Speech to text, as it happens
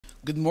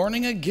Good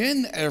morning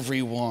again,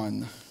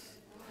 everyone.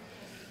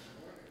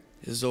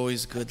 It is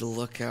always good to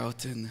look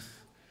out and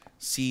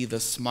see the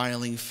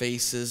smiling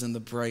faces and the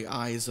bright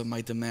eyes of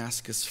my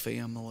Damascus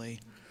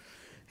family.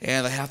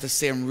 And I have to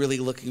say, I'm really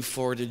looking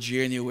forward to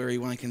January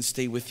when I can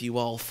stay with you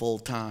all full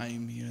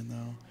time,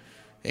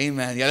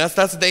 Amen. Yeah,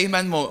 that's the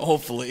amen moment,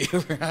 hopefully,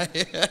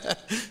 right?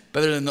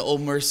 Better than the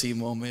old mercy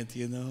moment,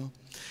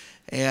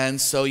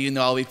 And so,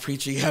 I'll be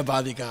preaching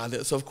about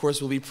God. So, of course,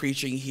 we'll be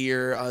preaching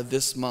here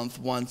this month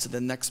once and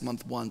then next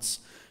month once.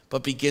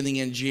 But beginning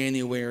in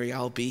January,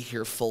 I'll be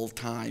here full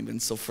time.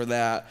 And so for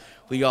that,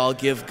 we all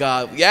give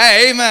God,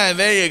 yeah, amen.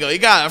 There you go. You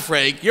got it,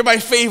 Frank. You're my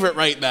favorite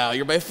right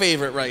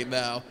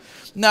now.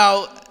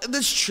 Now,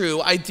 that's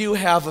true. I do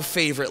have a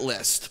favorite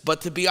list.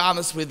 But to be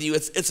honest with you,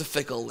 it's a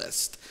fickle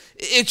list.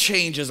 It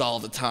changes all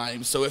the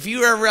time. So if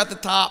you're ever at the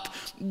top,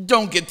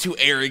 don't get too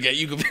arrogant.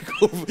 You can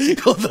go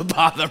to the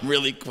bottom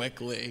really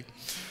quickly.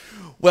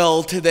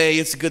 Well, today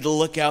it's good to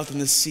look out and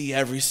to see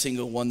every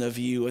single one of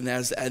you. And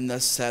as Edna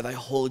said, I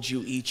hold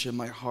you each in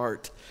my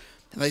heart.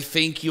 And I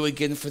thank you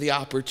again for the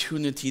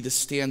opportunity to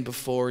stand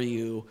before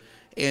you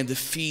and to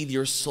feed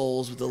your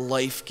souls with the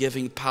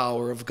life-giving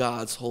power of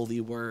God's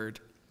holy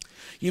word.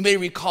 You may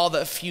recall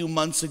that a few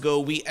months ago,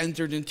 we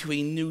entered into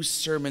a new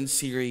sermon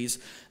series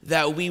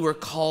that we were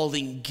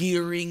calling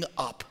Gearing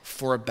Up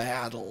for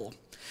Battle.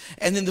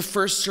 And in the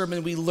first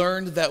sermon, we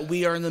learned that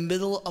we are in the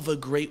middle of a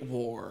great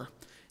war,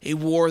 a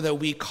war that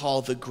we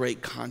call the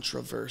Great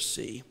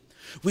Controversy.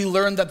 We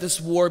learned that this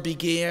war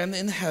began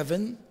in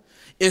heaven,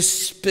 is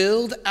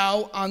spilled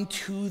out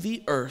onto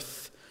the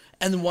earth,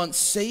 and once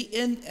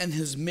Satan and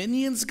his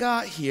minions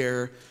got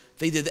here,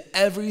 they did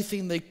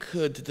everything they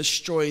could to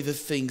destroy the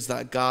things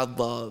that God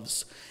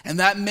loves. And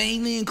that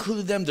mainly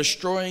included them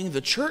destroying the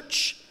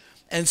church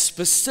and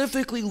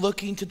specifically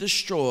looking to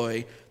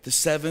destroy the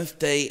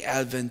Seventh-day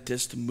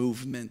Adventist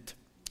movement.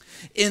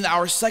 In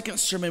our second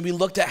sermon, we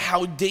looked at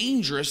how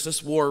dangerous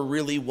this war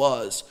really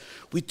was.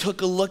 We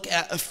took a look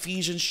at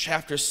Ephesians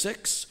chapter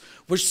 6,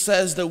 which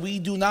says that we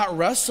do not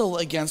wrestle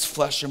against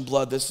flesh and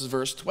blood, this is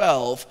verse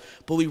 12,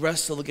 but we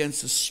wrestle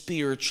against the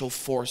spiritual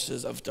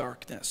forces of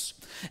darkness.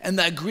 And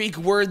that Greek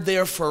word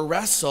there for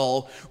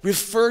wrestle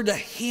referred to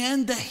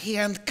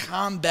hand-to-hand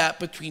combat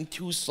between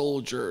two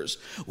soldiers,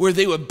 where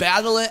they would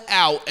battle it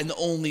out and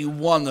only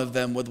one of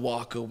them would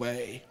walk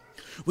away.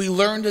 We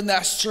learned in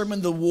that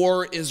sermon the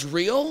war is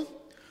real,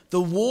 the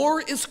war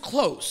is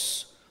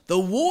close, the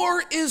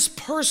war is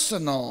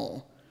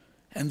personal,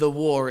 and the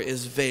war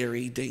is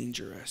very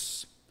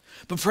dangerous.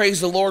 But praise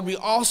the Lord, we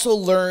also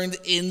learned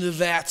in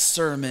that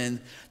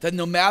sermon that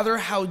no matter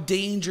how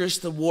dangerous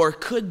the war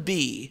could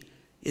be,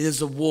 it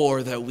is a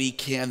war that we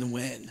can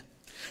win.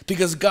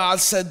 Because God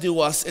said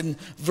to us in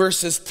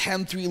verses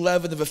 10 through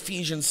 11 of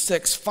Ephesians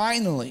 6,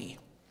 finally,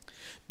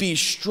 be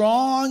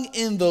strong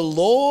in the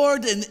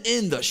Lord and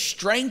in the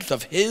strength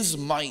of his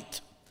might.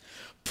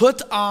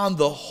 Put on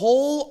the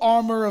whole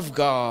armor of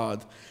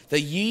God, that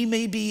ye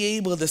may be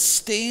able to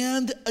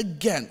stand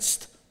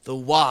against the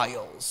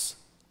wiles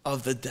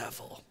of the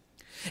devil.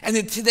 And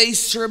in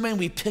today's sermon,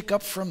 we pick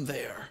up from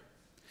there.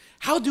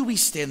 How do we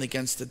stand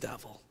against the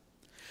devil?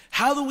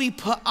 How do we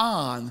put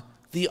on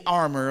the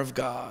armor of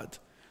God?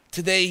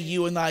 Today,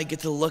 you and I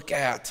get to look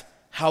at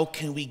how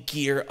can we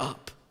gear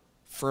up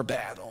for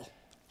battle.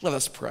 Let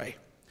us pray.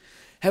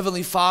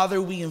 Heavenly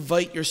Father, we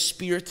invite your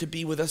Spirit to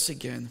be with us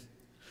again.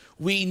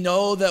 We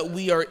know that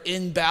we are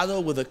in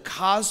battle with a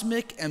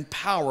cosmic and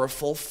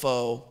powerful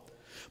foe.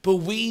 But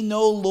we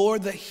know,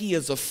 Lord, that he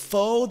is a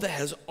foe that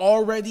has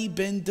already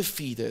been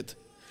defeated.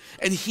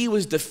 And he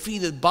was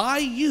defeated by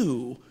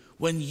you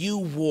when you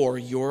wore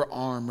your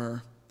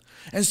armor.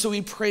 And so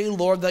we pray,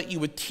 Lord, that you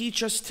would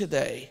teach us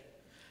today,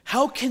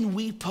 how can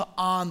we put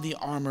on the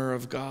armor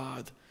of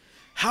God?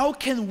 How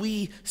can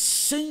we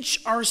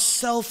cinch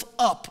ourselves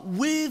up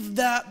with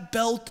that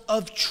belt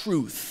of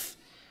truth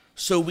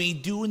so we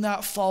do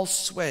not fall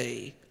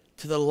sway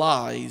to the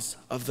lies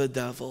of the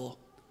devil?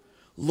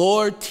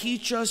 Lord,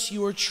 teach us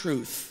your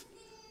truth,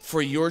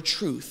 for your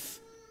truth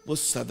will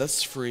set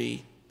us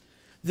free.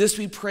 This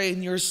we pray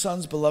in your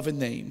Son's beloved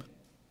name.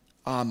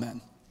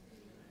 Amen.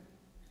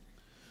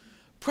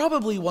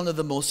 Probably one of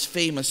the most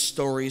famous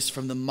stories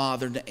from the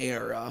modern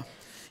era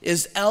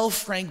is L.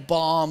 Frank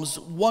Baum's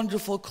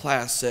wonderful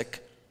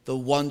classic, The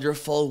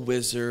Wonderful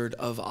Wizard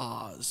of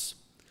Oz.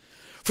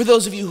 For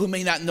those of you who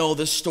may not know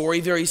this story,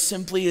 very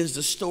simply is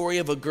the story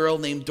of a girl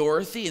named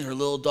Dorothy and her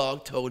little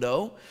dog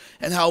Toto,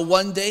 and how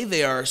one day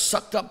they are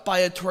sucked up by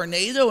a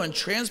tornado and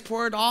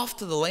transported off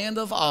to the land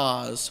of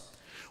Oz.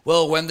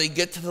 Well, when they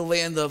get to the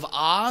land of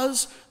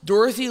Oz,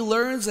 Dorothy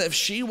learns that if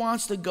she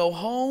wants to go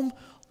home,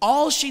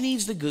 all she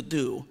needs to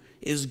do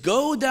is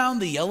go down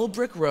the yellow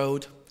brick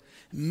road,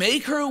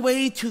 make her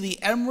way to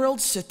the Emerald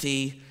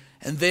City,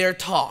 and there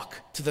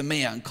talk to the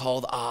man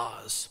called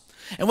Oz.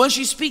 And when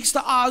she speaks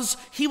to Oz,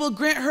 he will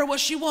grant her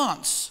what she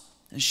wants,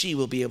 and she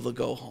will be able to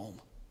go home.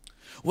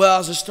 Well,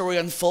 as the story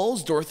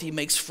unfolds, Dorothy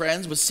makes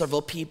friends with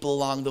several people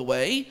along the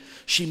way.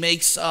 She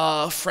makes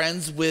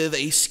friends with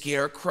a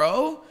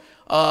scarecrow,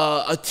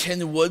 a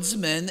tin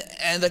woodsman,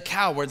 and a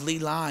cowardly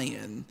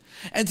lion.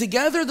 And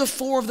together the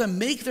four of them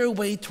make their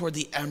way toward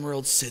the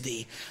Emerald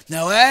City.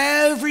 Now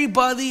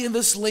everybody in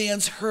this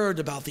land's heard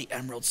about the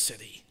Emerald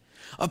City.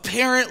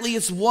 Apparently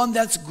it's one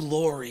that's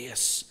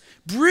glorious,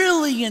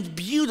 brilliant,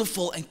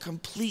 beautiful, and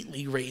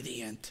completely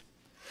radiant.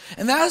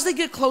 And as they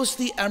get close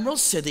to the Emerald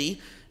City,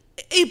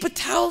 a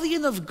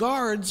battalion of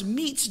guards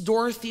meets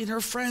Dorothy and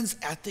her friends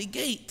at the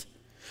gate.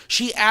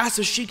 She asks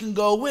if she can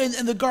go in,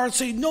 and the guards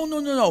say,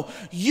 no,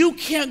 you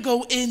can't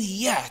go in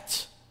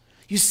yet.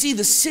 You see,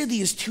 the city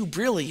is too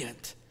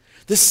brilliant.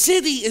 The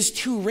city is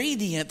too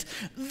radiant.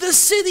 The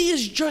city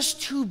is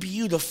just too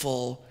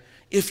beautiful.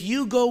 If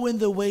you go in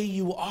the way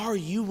you are,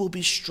 you will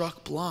be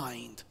struck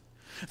blind.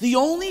 The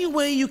only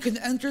way you can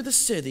enter the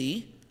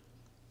city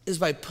is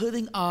by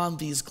putting on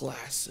these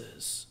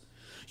glasses.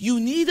 You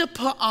need to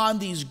put on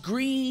these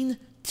green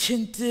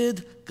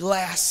tinted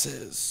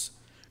glasses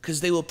because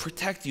they will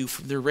protect you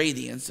from the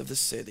radiance of the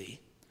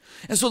city.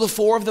 And so the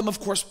four of them, of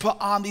course, put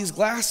on these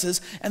glasses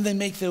and they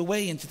make their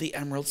way into the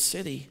Emerald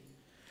City.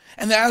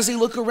 And as they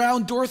look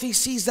around, Dorothy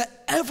sees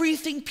that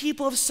everything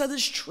people have said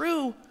is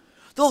true.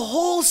 The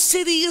whole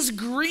city is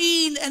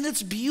green and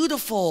it's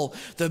beautiful.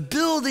 The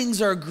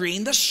buildings are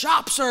green, the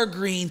shops are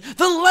green,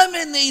 the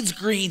lemonade's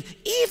green,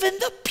 even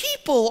the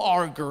people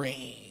are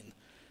green.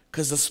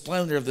 Because the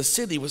splendor of the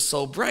city was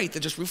so bright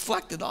that just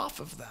reflected off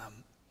of them.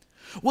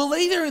 Well,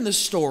 later in the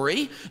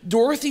story,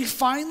 Dorothy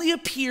finally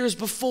appears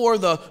before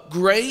the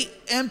great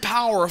and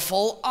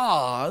powerful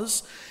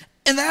Oz.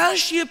 And as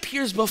she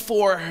appears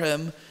before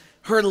him,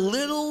 her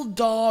little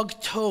dog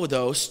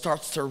Toto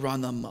starts to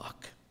run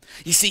amok.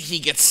 You see, he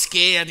gets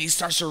scared. He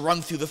starts to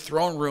run through the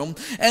throne room.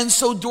 And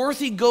so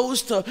Dorothy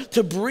goes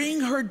to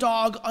bring her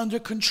dog under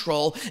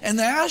control. And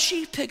as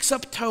she picks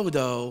up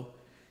Toto,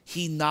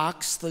 he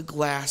knocks the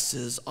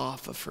glasses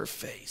off of her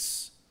face.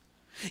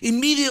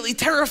 Immediately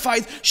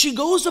terrified, she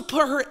goes to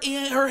put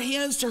her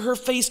hands to her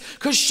face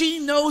because she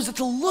knows that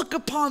to look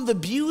upon the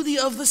beauty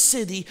of the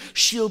city,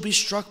 she'll be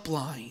struck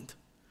blind.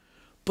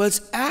 But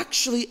it's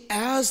actually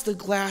as the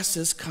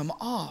glasses come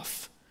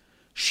off,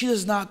 she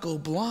does not go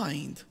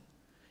blind.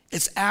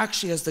 It's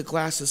actually as the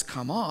glasses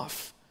come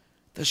off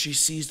that she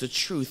sees the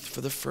truth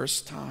for the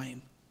first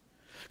time.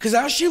 Because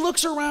as she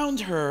looks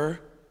around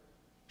her,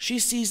 she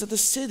sees that the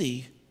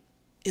city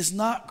is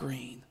not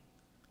green.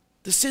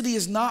 The city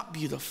is not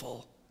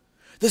beautiful.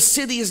 The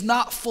city is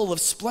not full of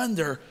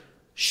splendor.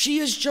 She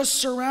is just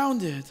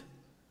surrounded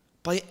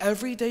by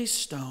everyday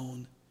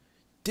stone,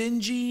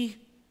 dingy,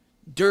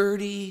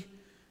 dirty,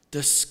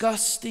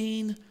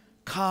 disgusting,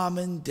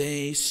 common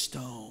day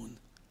stone.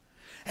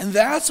 And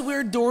that's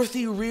where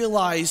Dorothy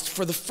realized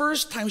for the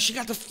first time, she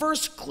got the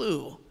first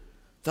clue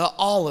that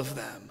all of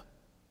them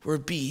were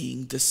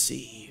being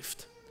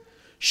deceived.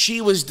 She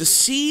was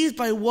deceived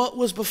by what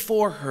was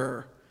before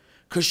her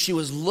because she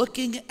was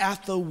looking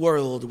at the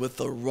world with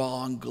the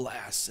wrong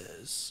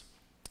glasses.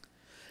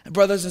 And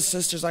brothers and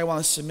sisters, I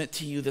want to submit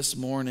to you this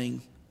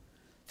morning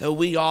that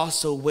we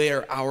also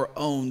wear our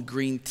own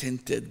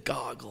green-tinted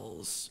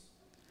goggles.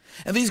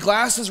 And these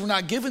glasses were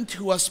not given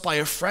to us by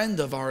a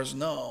friend of ours,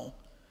 no.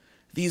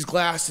 These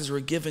glasses were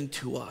given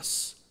to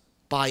us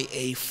by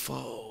a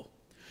foe.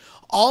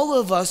 All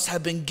of us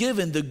have been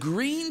given the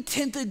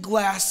green-tinted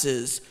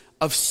glasses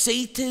of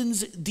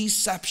Satan's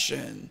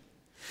deception.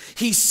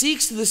 He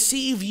seeks to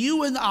deceive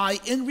you and I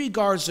in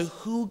regards to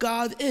who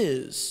God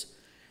is.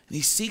 And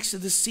he seeks to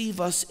deceive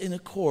us in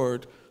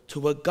accord to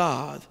what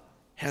God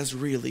has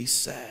really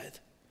said.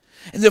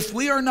 And if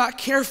we are not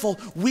careful,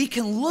 we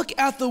can look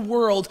at the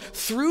world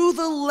through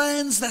the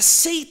lens that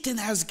Satan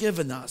has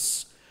given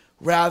us,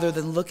 rather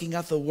than looking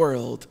at the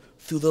world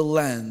through the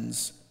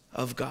lens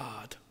of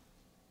God.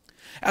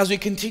 As we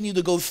continue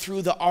to go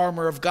through the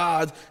armor of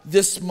God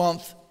this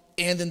month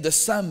and in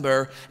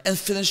December, and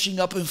finishing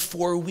up in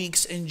 4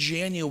 weeks in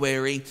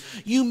January,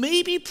 you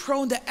may be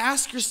prone to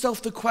ask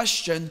yourself the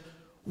question,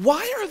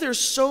 why are there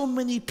so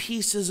many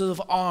pieces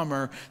of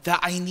armor that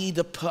I need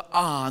to put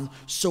on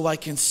so I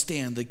can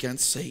stand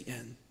against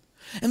Satan?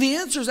 And the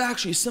answer is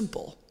actually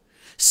simple.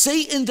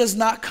 Satan does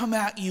not come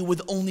at you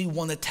with only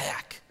one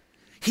attack.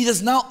 He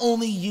does not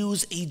only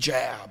use a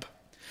jab.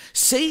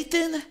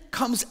 Satan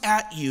comes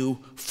at you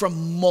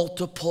from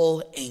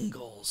multiple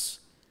angles.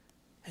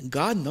 And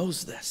God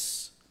knows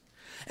this.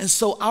 And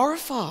so our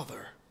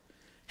Father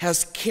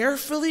has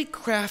carefully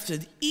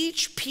crafted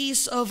each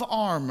piece of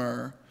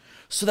armor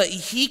so that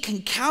he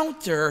can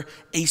counter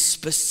a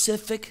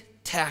specific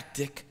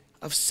tactic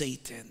of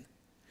Satan.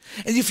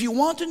 And if you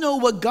want to know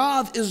what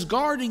God is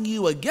guarding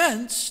you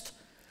against,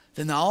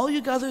 then all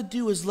you got to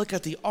do is look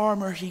at the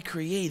armor he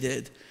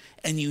created,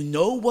 and you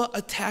know what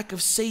attack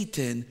of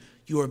Satan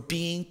you are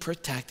being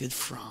protected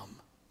from.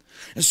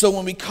 And so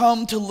when we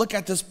come to look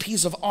at this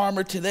piece of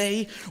armor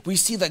today, we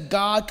see that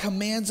God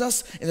commands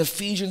us in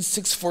Ephesians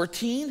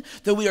 6:14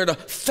 that we are to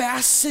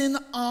fasten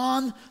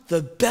on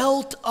the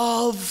belt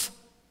of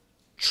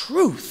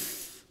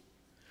truth.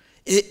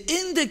 It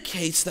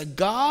indicates that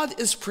God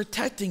is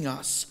protecting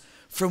us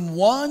from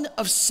one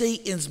of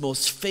Satan's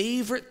most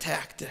favorite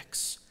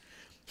tactics.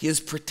 He is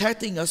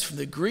protecting us from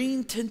the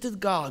green-tinted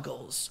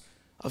goggles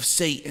of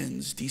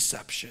Satan's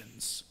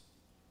deceptions.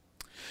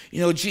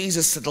 You know,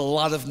 Jesus said a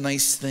lot of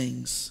nice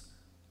things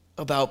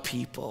about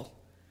people,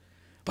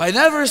 but I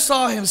never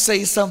saw him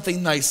say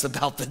something nice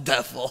about the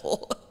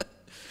devil.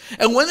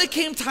 And when it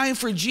came time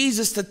for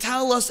Jesus to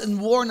tell us and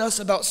warn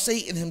us about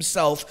Satan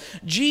himself,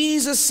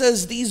 Jesus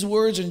says these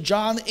words in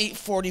John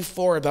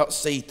 8:44 about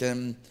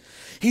Satan.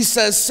 He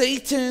says,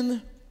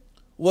 Satan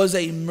was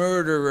a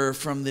murderer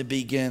from the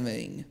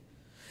beginning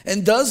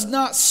and does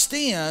not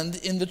stand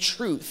in the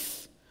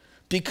truth,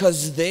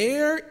 because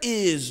there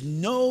is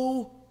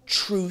no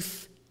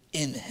truth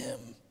in him.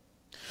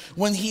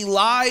 When he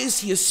lies,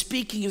 he is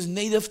speaking his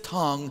native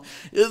tongue.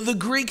 The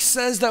Greek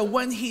says that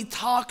when he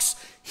talks,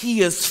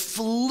 he is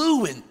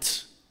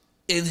fluent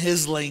in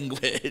his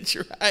language,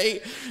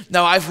 right?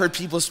 Now, I've heard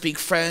people speak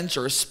French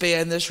or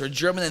Spanish or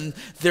German, and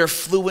they're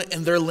fluent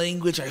in their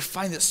language. I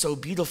find it so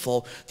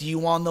beautiful. Do you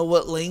want to know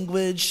what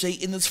language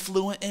Satan is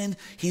fluent in?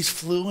 He's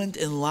fluent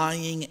in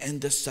lying and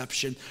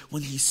deception.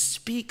 When he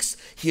speaks,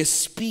 he is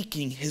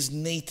speaking his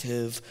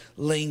native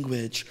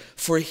language.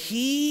 For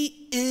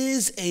he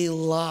is a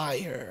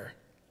liar,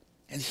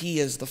 and he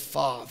is the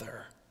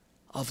father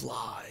of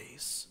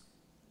lies.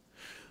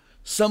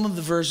 Some of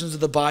the versions of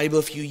the Bible,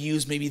 if you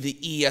use maybe the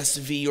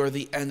ESV or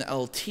the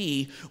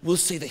NLT, will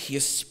say that he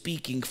is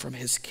speaking from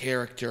his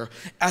character.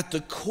 At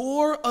the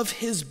core of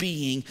his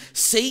being,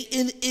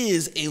 Satan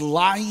is a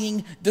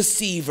lying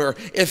deceiver.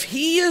 If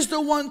he is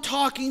the one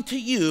talking to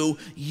you,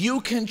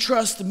 you can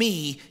trust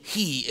me,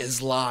 he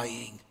is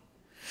lying.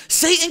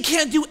 Satan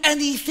can't do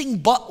anything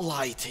but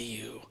lie to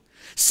you.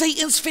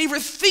 Satan's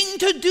favorite thing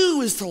to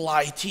do is to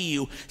lie to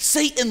you.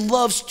 Satan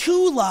loves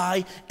to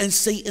lie, and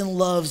Satan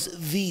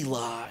loves the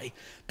lie,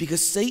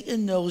 because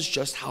Satan knows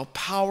just how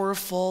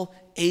powerful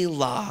a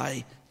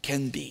lie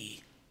can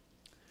be.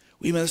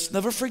 We must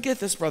never forget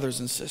this, brothers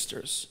and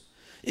sisters.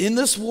 In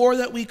this war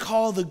that we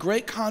call the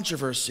Great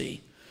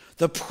Controversy,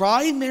 the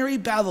primary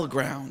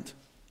battleground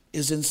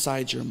is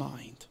inside your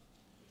mind.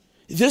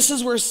 This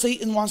is where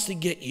Satan wants to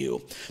get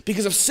you,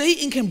 because if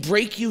Satan can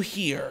break you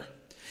here,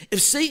 if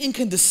Satan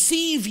can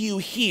deceive you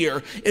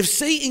here, if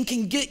Satan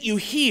can get you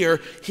here,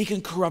 he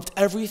can corrupt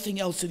everything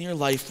else in your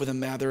life with a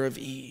matter of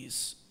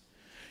ease.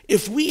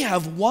 If we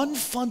have one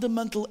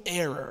fundamental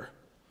error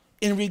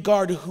in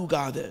regard to who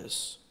God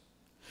is,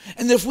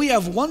 and if we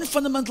have one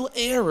fundamental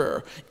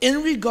error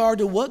in regard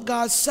to what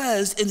God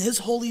says in his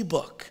holy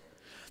book,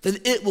 then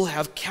it will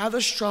have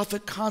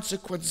catastrophic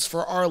consequences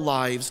for our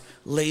lives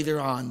later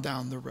on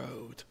down the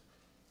road.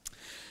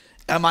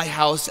 At my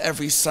house,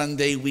 every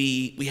Sunday,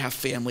 we have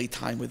family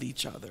time with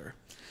each other.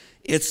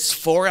 It's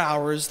 4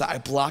 hours that I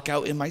block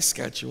out in my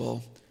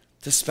schedule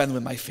to spend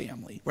with my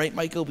family. Right,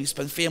 Michael? We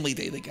spend family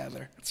day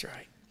together. That's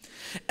right.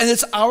 And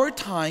it's our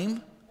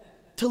time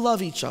to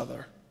love each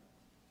other,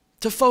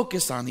 to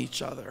focus on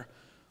each other,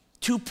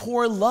 to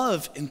pour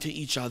love into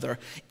each other.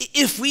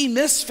 If we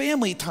miss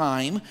family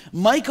time,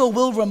 Michael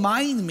will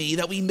remind me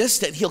that we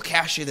missed it, and he'll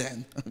cash it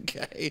in,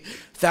 okay?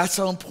 That's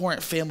how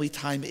important family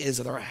time is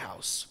at our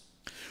house.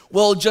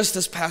 Well, just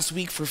this past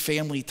week for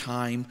family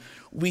time,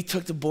 we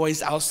took the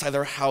boys outside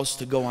our house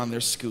to go on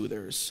their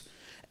scooters.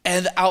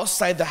 And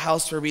outside the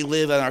house where we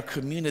live in our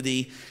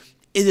community,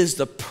 it is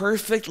the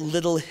perfect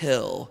little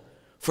hill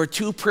for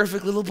two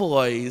perfect little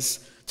boys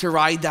to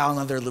ride down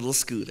on their little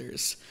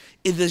scooters.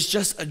 It is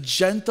just a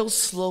gentle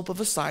slope of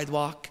a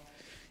sidewalk.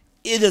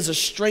 It is a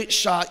straight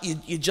shot.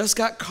 You just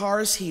got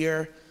cars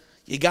here.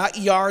 You got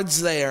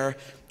yards there.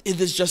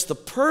 It is just the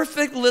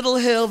perfect little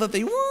hill that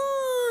they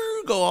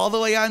go all the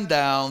way on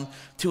down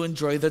to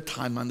enjoy their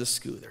time on the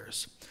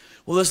scooters.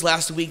 Well, this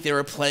last week they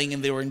were playing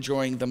and they were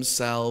enjoying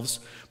themselves.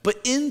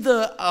 But in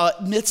the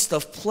midst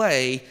of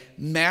play,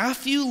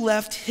 Matthew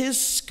left his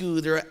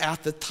scooter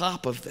at the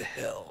top of the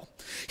hill.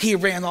 He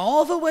ran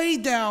all the way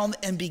down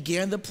and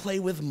began to play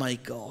with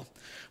Michael.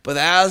 But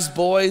as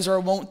boys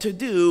are wont to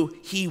do,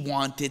 he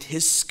wanted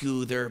his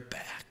scooter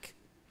back.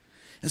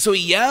 And so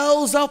he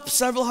yells up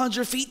several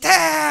hundred feet,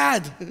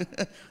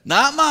 "Dad!"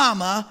 Not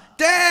Mama,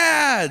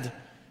 "Dad!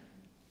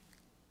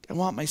 I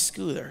want my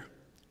scooter."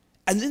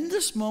 And in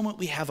this moment,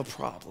 we have a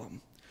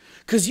problem.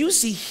 Because you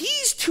see,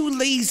 he's too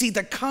lazy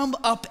to come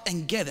up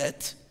and get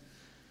it.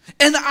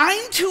 And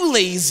I'm too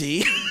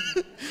lazy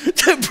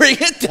to bring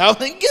it down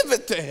and give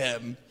it to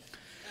him.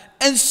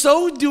 And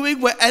so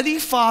doing what any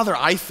father,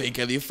 I think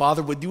any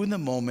father would do in the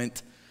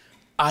moment,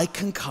 I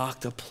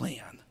concoct a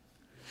plan.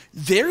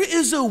 There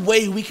is a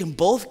way we can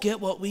both get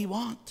what we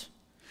want.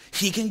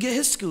 He can get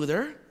his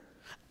scooter.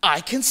 I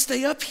can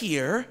stay up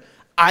here.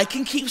 I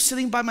can keep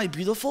sitting by my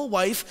beautiful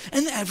wife,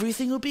 and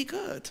everything will be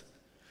good.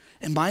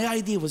 And my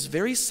idea was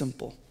very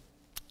simple.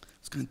 I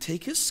was going to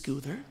take his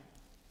scooter.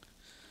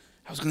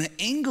 I was going to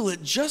angle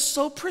it just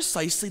so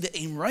precisely to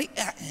aim right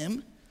at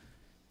him.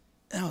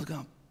 And I was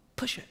going to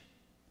push it.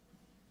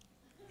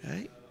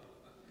 Right?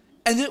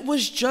 And it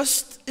was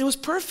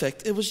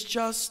perfect.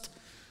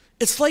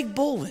 It's like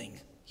bowling.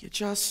 You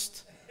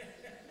just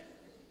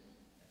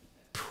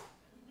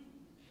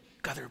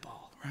gutter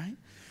ball, right?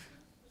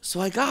 So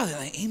I got it.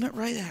 I aim it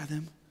right at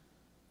him.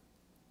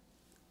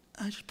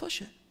 I just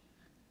push it.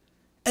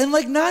 And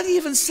like not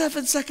even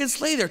 7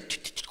 seconds later,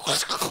 it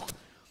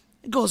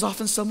goes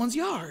off in someone's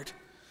yard.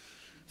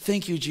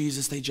 Thank you,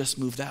 Jesus, they just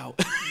moved out.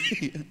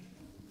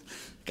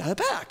 Got it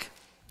back.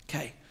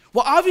 Okay.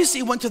 Well,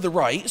 obviously it went to the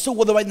right, so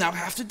what do I now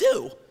have to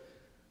do?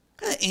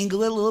 Gotta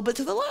angle it a little bit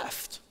to the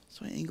left.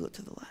 So I angle it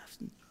to the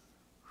left. And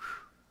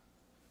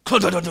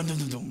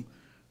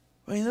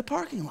right in the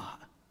parking lot.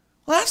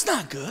 Well, that's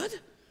not good.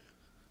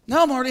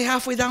 Now I'm already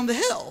halfway down the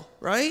hill,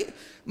 right?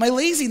 My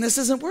laziness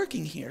isn't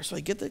working here. So I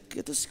get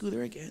the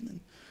scooter again. And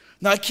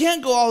now I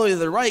can't go all the way to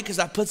the right because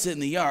that puts it in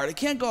the yard. I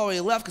can't go all the way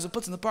to the left because it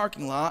puts it in the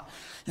parking lot.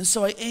 And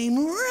so I aim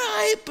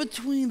right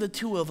between the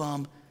two of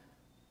them.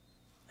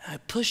 And I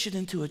push it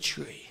into a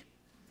tree.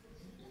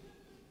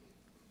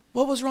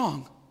 What was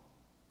wrong?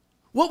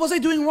 What was I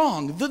doing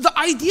wrong? The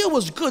idea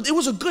was good. It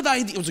was a good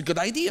idea. It was a good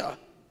idea.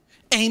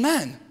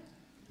 Amen.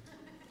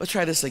 Let's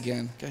try this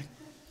again, okay?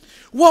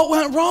 What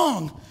went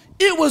wrong?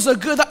 It was a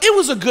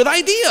good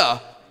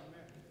idea.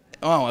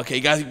 Oh, okay,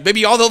 guys.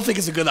 Maybe y'all don't think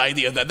it's a good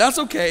idea. That's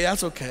okay.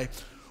 That's okay.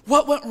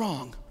 What went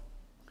wrong?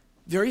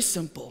 Very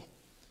simple.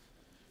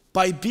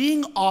 By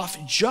being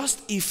off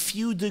just a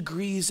few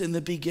degrees in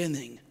the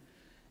beginning,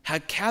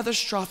 had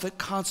catastrophic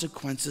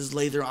consequences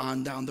later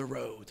on down the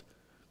road.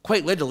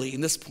 Quite literally,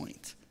 in this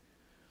point.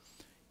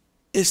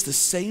 It's the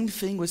same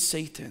thing with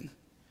Satan.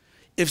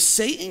 If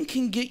Satan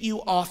can get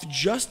you off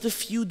just a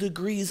few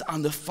degrees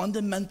on the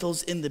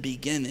fundamentals in the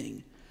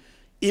beginning,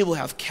 it will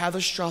have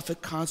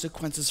catastrophic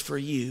consequences for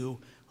you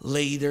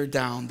later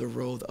down the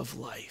road of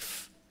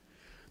life.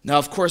 Now,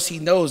 of course, he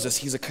knows this.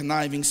 He's a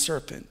conniving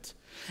serpent.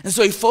 And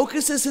so he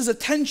focuses his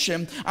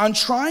attention on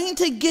trying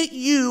to get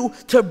you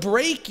to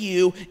break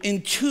you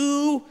in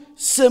two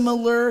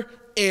similar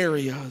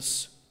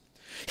areas.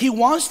 He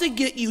wants to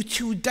get you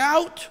to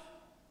doubt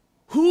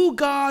who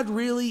God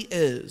really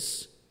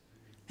is.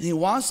 And he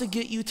wants to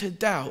get you to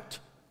doubt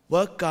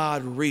what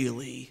God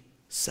really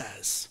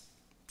says.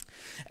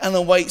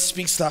 Ellen White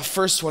speaks to that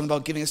first one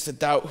about getting us to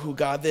doubt who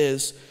God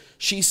is.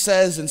 She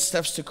says in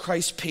Steps to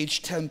Christ,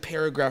 page 10,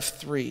 paragraph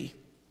 3,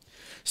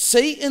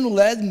 Satan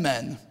led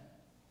men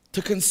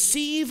to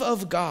conceive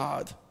of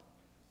God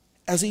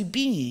as a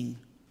being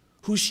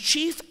whose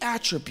chief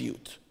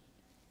attribute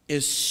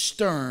is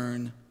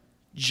stern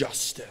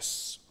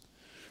justice.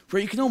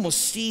 Where you can almost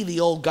see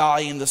the old guy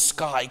in the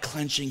sky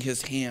clenching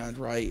his hand,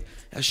 right,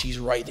 as she's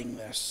writing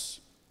this.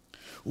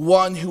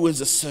 One who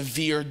is a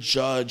severe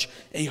judge,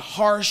 a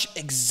harsh,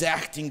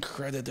 exacting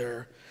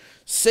creditor.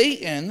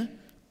 Satan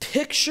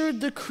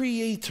pictured the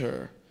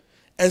Creator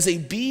as a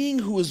being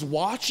who is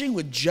watching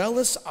with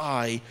jealous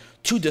eye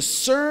to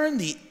discern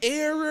the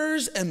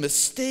errors and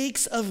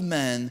mistakes of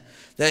men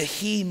that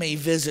he may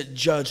visit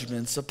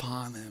judgments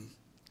upon him.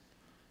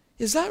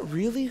 Is that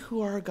really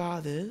who our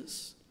God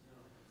is?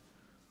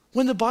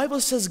 When the Bible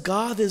says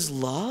God is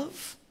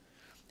love,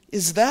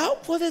 is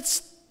that what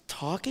it's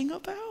talking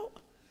about?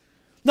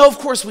 No, of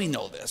course we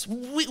know this.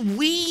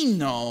 We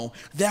know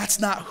that's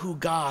not who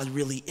God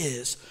really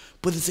is,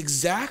 but it's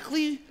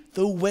exactly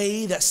the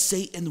way that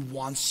Satan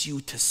wants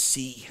you to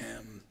see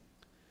him.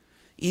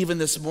 Even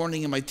this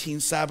morning in my teen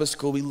Sabbath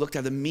school, we looked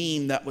at a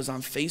meme that was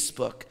on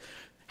Facebook,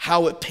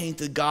 how it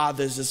painted God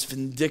as this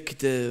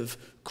vindictive,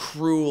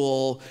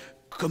 cruel,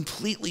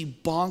 completely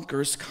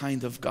bonkers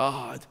kind of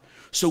God.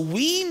 So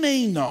we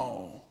may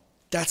know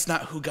that's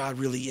not who God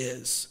really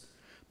is,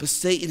 but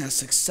Satan has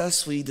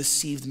successfully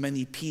deceived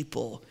many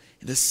people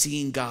into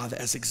seeing God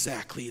as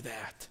exactly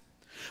that.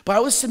 But I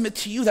would submit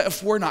to you that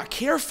if we're not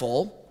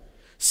careful,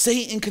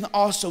 Satan can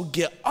also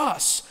get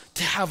us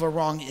to have a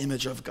wrong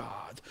image of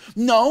God.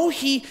 No,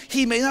 he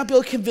may not be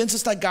able to convince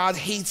us that God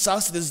hates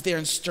us and is there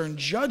in stern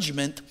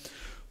judgment,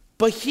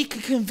 but he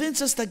can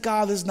convince us that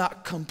God is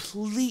not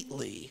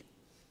completely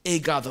a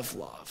God of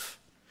love.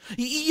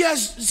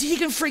 Yes, he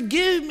can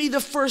forgive me the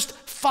first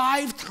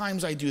 5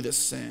 times I do this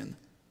sin,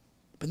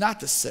 but not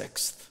the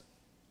 6th,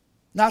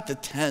 not the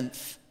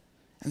 10th,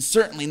 and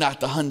certainly not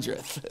the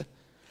 100th.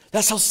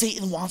 That's how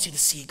Satan wants you to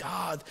see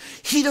God.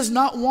 He does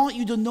not want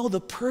you to know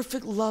the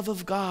perfect love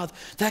of God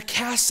that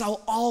casts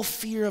out all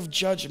fear of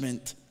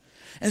judgment.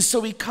 And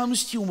so he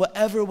comes to you in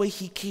whatever way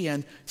he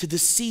can to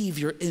deceive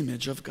your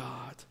image of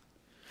God.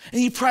 And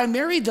he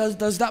primarily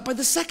does that by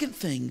the second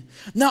thing.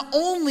 Not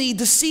only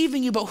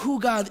deceiving you about who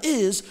God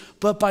is,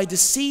 but by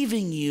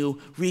deceiving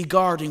you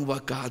regarding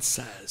what God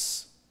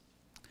says.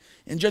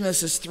 In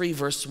Genesis 3,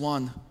 verse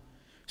 1,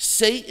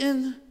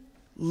 Satan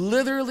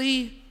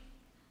literally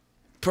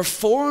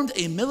performed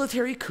a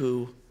military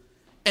coup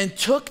and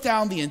took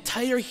down the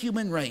entire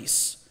human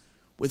race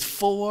with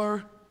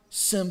 4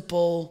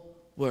 simple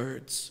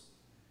words.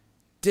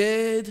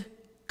 Did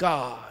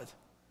God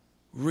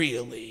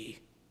really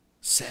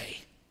say?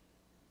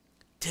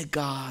 Did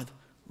God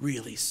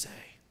really say?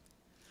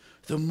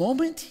 The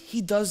moment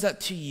he does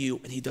that to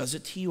you, and he does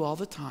it to you all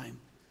the time,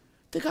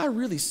 did God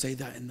really say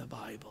that in the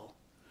Bible?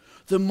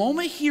 The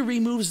moment he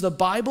removes the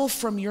Bible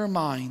from your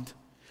mind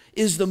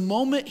is the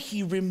moment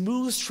he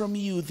removes from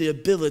you the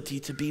ability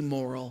to be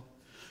moral.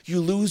 You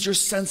lose your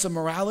sense of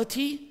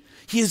morality.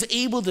 He is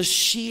able to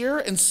shear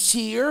and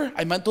sear,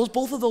 I meant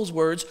both of those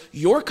words,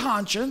 your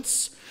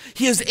conscience.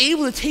 He is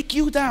able to take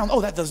you down. Oh,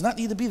 that does not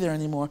need to be there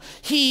anymore.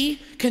 He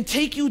can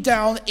take you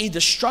down a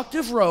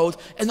destructive road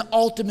and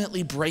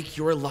ultimately break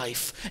your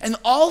life. And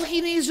all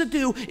he needs to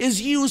do is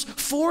use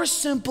 4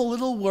 simple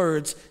little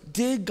words.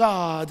 Did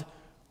God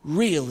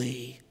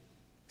really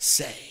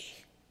say?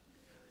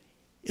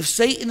 If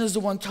Satan is the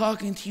one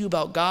talking to you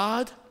about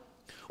God,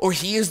 or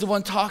he is the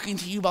one talking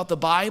to you about the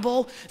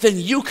Bible, then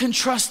you can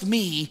trust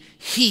me,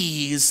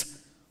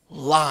 he's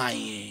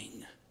lying.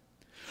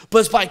 But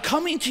it's by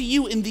coming to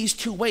you in these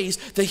 2 ways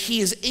that he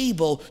is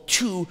able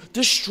to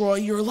destroy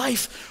your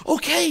life.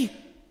 Okay,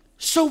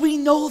 so we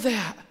know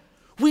that.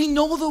 We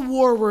know the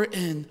war we're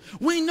in.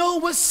 We know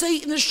what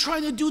Satan is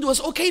trying to do to us.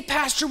 Okay,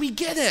 Pastor, we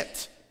get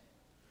it.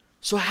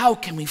 So how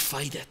can we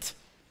fight it?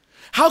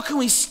 How can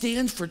we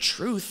stand for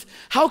truth?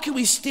 How can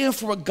we stand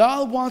for what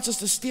God wants us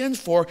to stand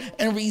for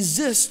and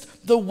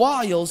resist the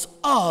wiles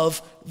of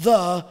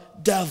the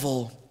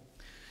devil?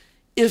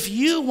 If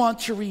you want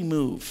to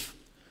remove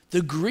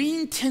the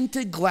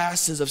green-tinted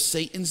glasses of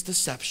Satan's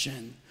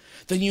deception,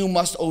 then you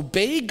must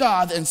obey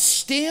God and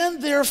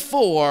stand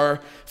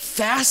therefore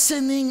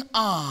fastening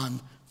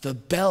on the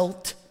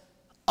belt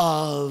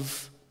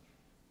of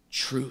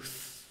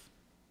truth.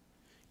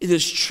 It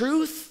is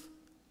truth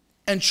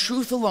and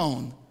truth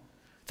alone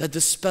that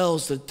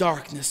dispels the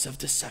darkness of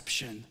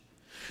deception.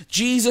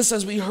 Jesus,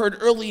 as we heard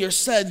earlier,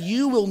 said,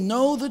 you will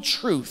know the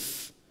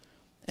truth,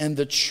 and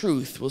the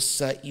truth will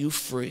set you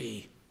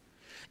free.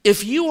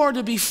 If you are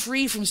to be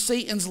free from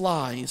Satan's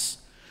lies,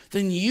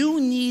 then you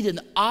need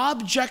an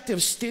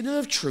objective standard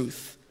of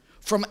truth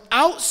from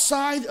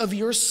outside of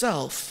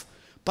yourself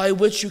by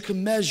which you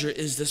can measure,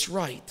 is this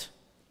right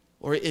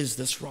or is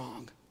this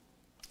wrong?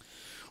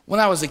 When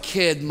I was a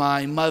kid,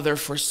 my mother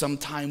for some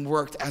time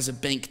worked as a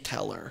bank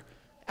teller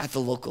at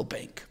the local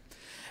bank.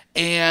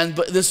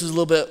 But this was a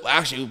little bit,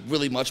 actually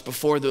really much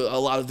before a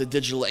lot of the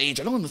digital age.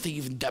 I don't even think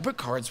even debit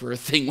cards were a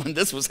thing when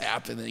this was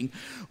happening.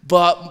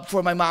 But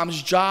for my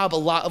mom's job, a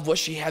lot of what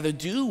she had to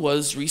do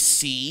was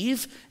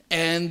receive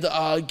and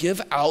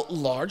give out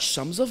large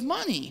sums of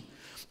money.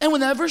 And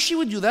whenever she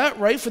would do that,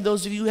 right, for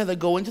those of you who had to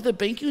go into the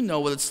bank, you know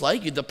what it's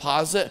like. You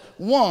deposit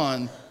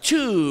 1,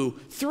 2,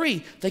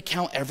 3. They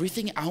count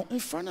everything out in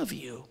front of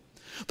you.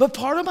 But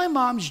part of my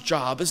mom's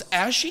job is,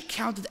 as she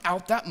counted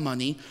out that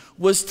money,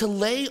 was to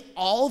lay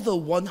all the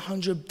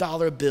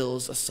 $100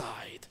 bills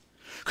aside.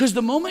 Because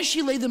the moment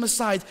she laid them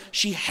aside,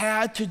 she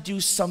had to do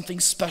something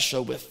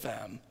special with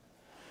them.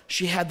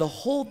 She had to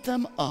hold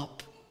them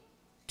up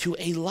to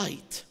a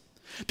light.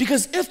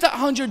 Because if that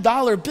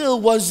 $100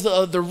 bill was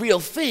the real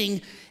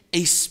thing,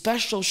 a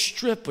special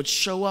strip would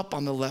show up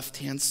on the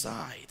left-hand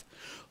side.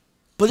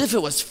 But if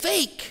it was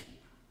fake,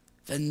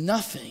 then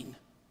nothing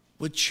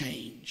would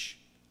change.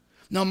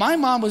 Now, my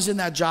mom was in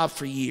that job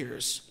for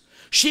years.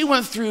 She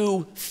went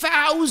through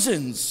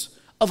thousands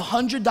of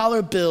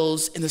 $100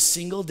 bills in a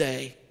single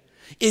day.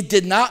 It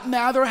did not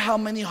matter how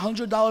many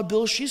 $100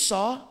 bills she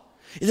saw.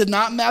 It did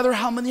not matter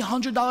how many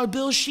 $100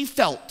 bills she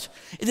felt.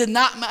 It did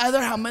not matter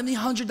how many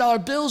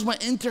 $100 bills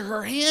went into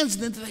her hands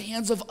and into the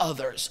hands of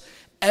others.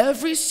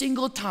 Every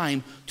single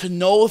time, to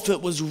know if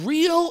it was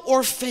real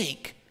or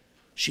fake,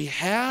 she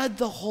had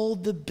to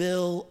hold the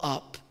bill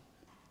up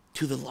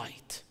to the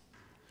light.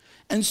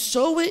 And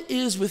so it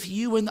is with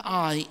you and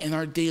I in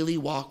our daily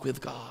walk with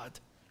God.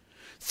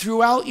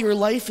 Throughout your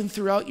life and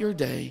throughout your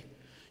day,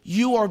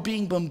 you are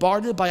being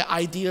bombarded by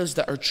ideas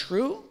that are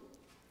true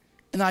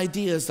and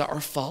ideas that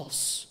are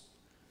false.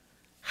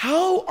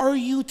 How are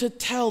you to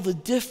tell the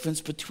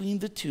difference between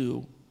the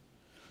two?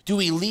 Do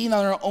we lean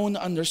on our own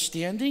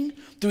understanding?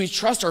 Do we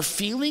trust our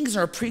feelings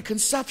and our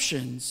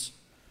preconceptions?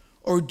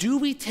 Or do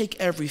we take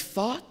every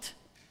thought,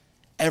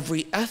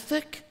 every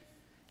ethic,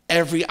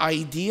 every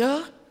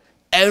idea,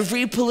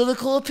 every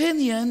political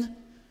opinion,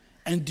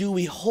 and do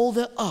we hold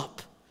it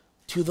up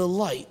to the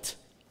light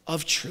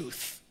of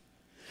truth?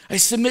 I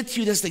submit to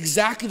you that's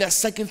exactly that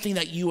second thing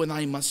that you and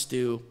I must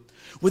do.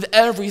 With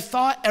every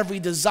thought, every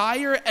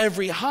desire,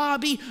 every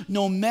hobby,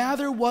 no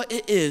matter what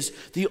it is,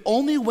 the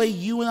only way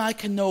you and I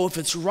can know if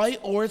it's right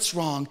or it's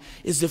wrong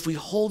is if we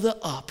hold it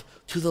up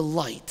to the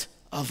light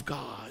of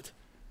God.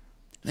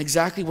 And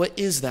exactly what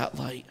is that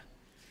light?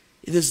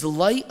 It is the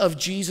light of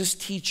Jesus'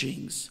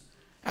 teachings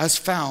as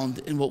found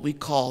in what we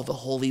call the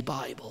Holy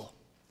Bible.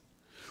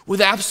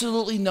 With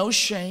absolutely no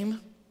shame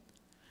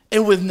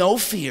and with no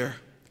fear,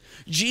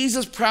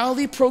 Jesus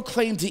proudly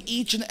proclaimed to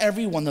each and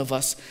every one of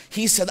us,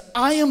 he said,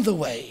 I am the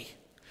way,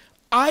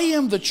 I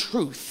am the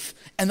truth,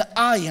 and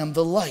I am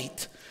the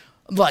life.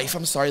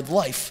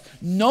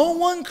 No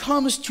one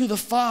comes to the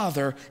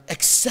Father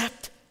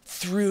except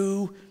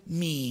through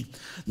me.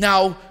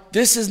 Now,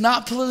 this is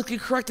not politically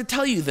correct to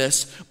tell you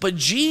this, but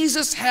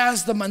Jesus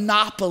has the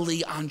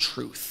monopoly on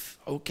truth.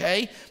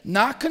 Okay?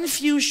 Not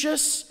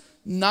Confucius,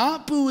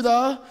 not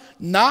Buddha,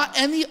 not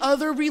any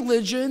other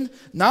religion,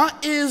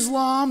 not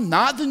Islam,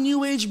 not the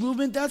New Age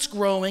movement that's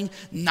growing,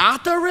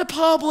 not the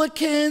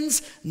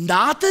Republicans,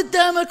 not the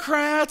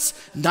Democrats,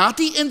 not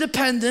the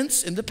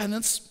independents,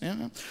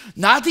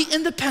 not the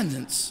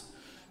independents.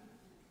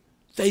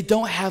 They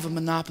don't have a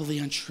monopoly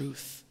on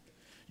truth.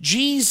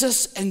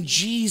 Jesus and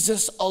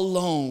Jesus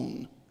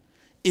alone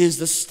is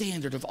the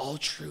standard of all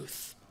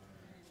truth.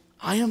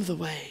 I am the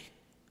way.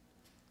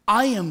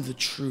 I am the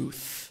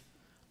truth.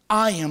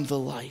 I am the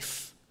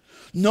life.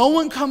 No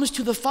one comes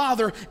to the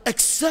Father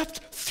except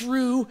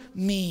through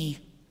me.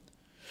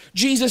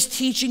 Jesus'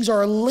 teachings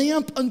are a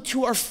lamp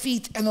unto our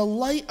feet and a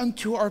light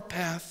unto our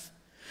path.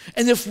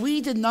 And if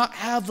we did not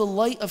have the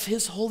light of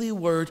his holy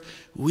word,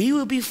 we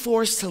would be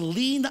forced to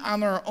lean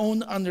on our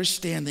own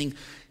understanding.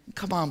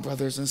 Come on,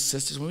 brothers and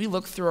sisters, when we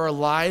look through our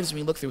lives,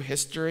 when we look through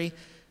history,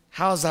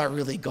 how's that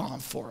really gone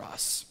for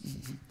us?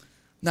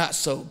 Not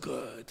so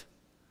good.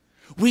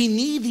 We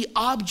need the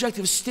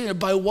objective standard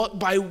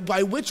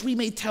by which we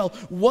may tell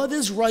what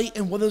is right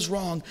and what is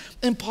wrong.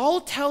 And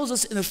Paul tells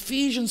us in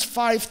Ephesians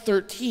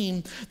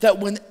 5:13 that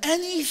when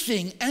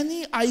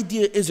any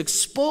idea is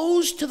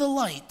exposed to the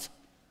light,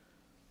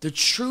 the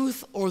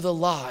truth or the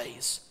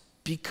lies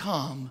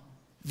become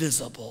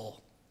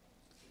visible.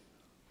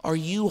 Are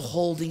you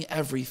holding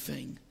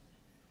everything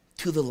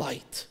to the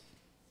light?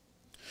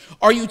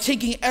 Are you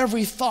taking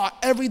every thought,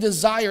 every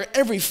desire,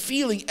 every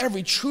feeling,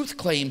 every truth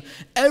claim,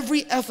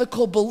 every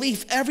ethical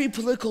belief, every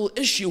political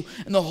issue,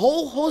 and the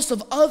whole host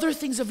of other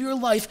things of your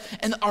life,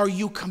 and are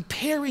you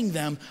comparing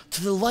them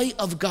to the light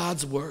of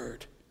God's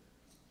word?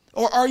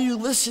 Or are you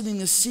listening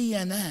to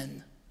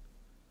CNN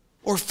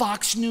or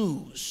Fox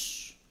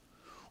News?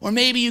 Or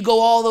maybe you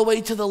go all the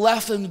way to the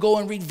left and go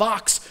and read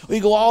Vox, or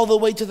you go all the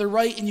way to the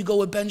right and you go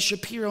with Ben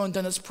Shapiro and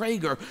Dennis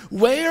Prager.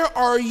 Where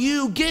are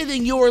you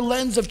getting your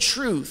lens of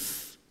truth?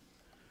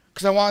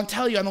 Because I want to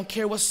tell you, I don't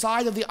care what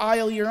side of the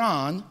aisle you're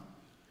on,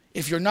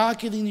 if you're not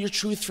getting your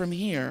truth from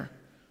here,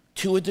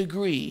 to a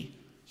degree,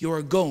 you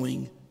are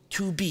going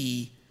to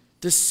be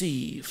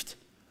deceived.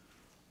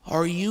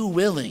 Are you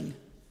willing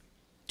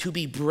to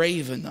be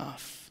brave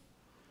enough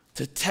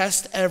to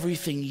test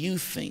everything you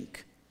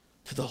think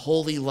to the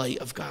holy light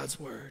of God's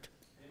word?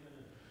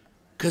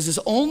 Because it's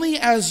only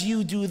as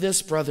you do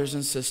this, brothers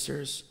and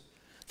sisters,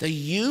 that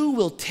you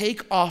will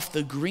take off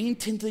the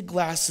green-tinted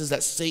glasses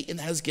that Satan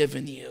has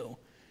given you,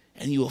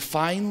 and you will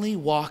finally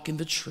walk in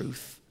the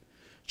truth.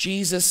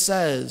 Jesus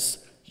says,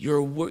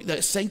 "Your word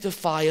that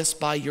sanctify us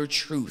by your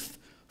truth,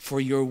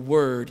 for your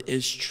word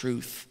is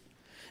truth."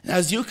 And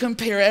as you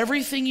compare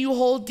everything you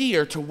hold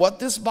dear to what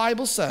this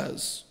Bible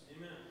says,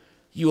 amen,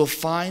 you will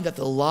find that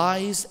the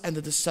lies and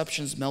the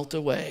deceptions melt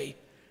away,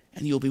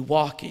 and you'll be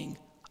walking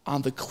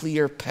on the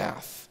clear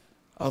path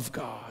of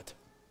God.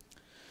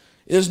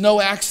 It is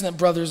no accident,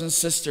 brothers and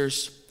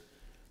sisters,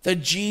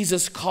 that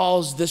Jesus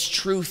calls this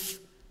truth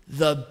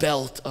the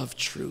belt of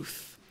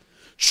truth.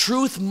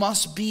 Truth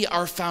must be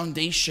our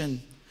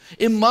foundation.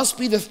 It must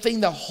be the thing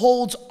that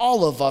holds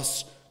all of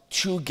us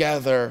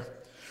together.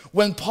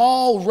 When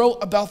Paul wrote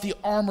about the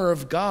armor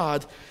of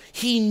God,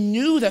 he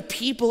knew that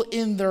people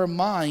in their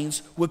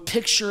minds would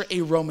picture a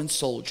Roman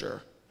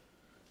soldier.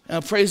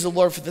 And praise the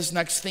Lord for this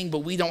next thing, but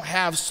we don't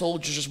have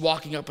soldiers just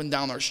walking up and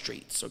down our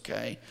streets,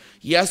 okay?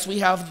 Yes, we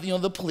have,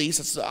 the police.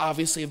 That's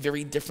obviously a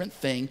very different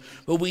thing.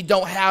 But we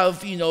don't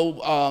have,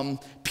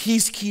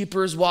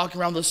 peacekeepers walking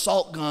around with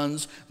assault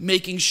guns,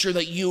 making sure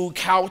that you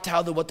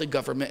kowtow to what the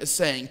government is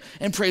saying.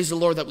 And praise the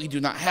Lord that we do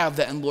not have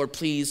that. And Lord,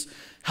 please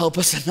help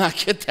us to not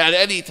get that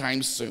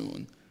anytime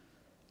soon.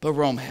 But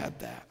Rome had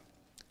that.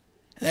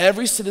 And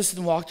every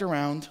citizen walked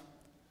around,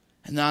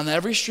 and on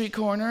every street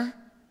corner,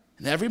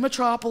 in every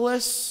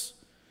metropolis,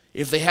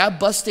 if they had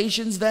bus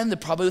stations then,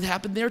 that probably would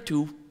happen there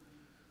too,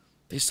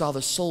 they saw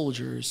the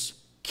soldiers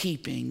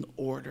keeping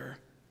order.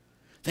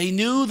 They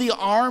knew the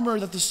armor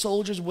that the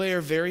soldiers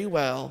wear very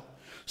well.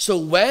 So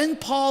when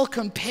Paul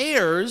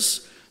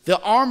compares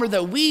the armor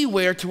that we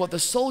wear to what the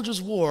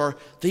soldiers wore,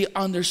 they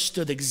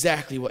understood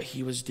exactly what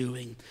he was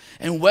doing.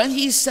 And when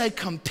he said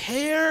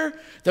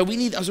when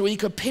he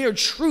compared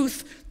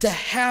truth to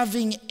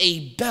having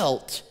a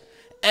belt,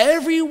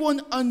 everyone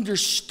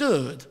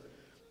understood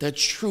that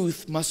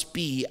truth must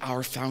be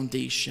our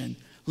foundation.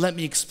 Let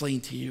me explain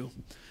to you.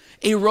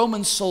 A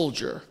Roman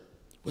soldier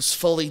was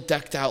fully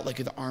decked out like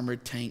an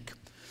armored tank.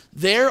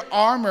 Their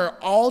armor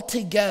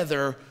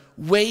altogether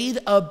weighed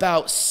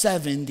about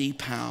 70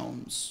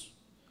 pounds.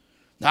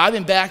 Now, I've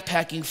been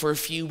backpacking for a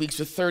few weeks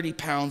with 30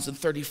 pounds and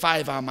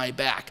 35 on my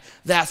back.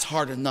 That's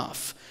hard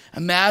enough.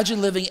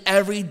 Imagine living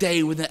every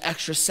day with an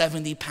extra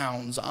 70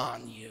 pounds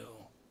on you.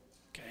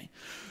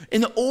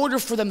 In order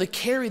for them to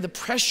carry the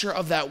pressure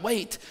of that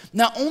weight,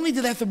 not only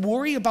did they have to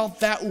worry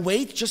about that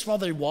weight just while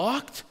they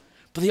walked,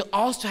 but they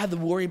also had to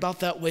worry about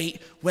that weight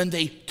when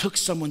they took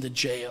someone to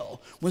jail,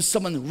 when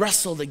someone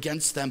wrestled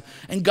against them.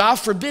 And God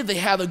forbid they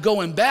had to go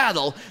in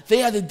battle. They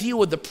had to deal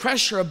with the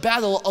pressure of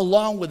battle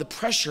along with the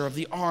pressure of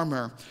the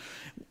armor.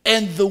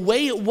 And the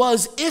way it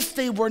was, if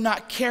they were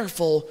not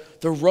careful,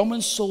 the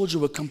Roman soldier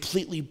would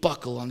completely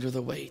buckle under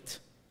the weight.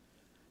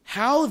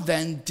 How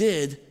then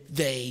did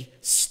they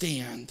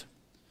stand?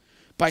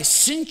 By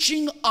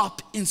cinching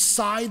up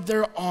inside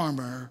their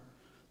armor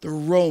the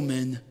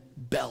Roman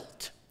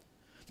belt.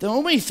 Then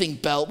when we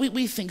think belt,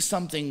 we think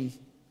something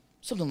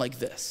like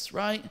this,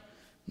 right?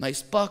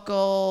 Nice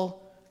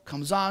buckle,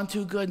 comes on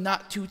too good,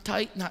 not too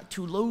tight, not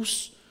too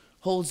loose,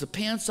 holds the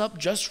pants up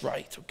just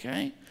right,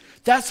 okay?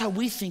 That's how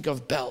we think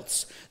of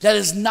belts. That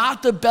is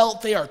not the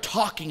belt they are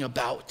talking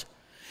about.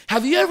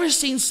 Have you ever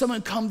seen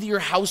someone come to your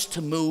house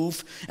to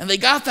move and they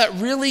got that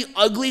really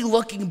ugly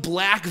looking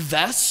black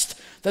vest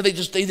that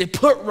they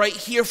put right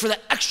here for the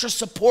extra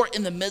support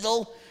in the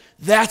middle?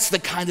 That's the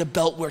kind of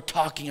belt we're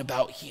talking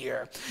about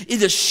here.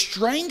 It is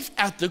strength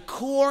at the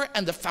core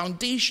and the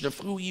foundation of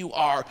who you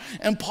are.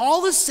 And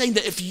Paul is saying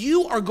that if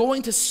you are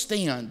going to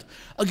stand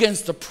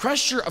against the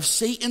pressure of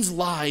Satan's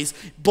lies,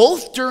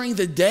 both during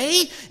the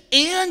day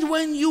and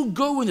when you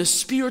go into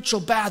spiritual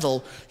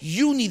battle,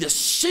 you need to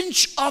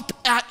cinch up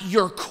at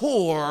your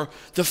core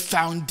the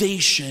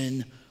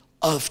foundation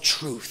of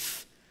truth.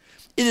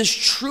 It is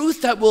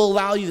truth that will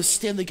allow you to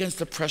stand against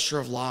the pressure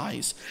of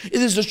lies. It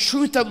is the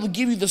truth that will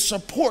give you the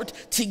support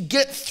to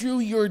get through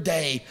your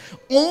day.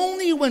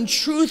 Only when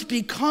truth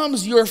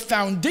becomes your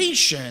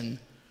foundation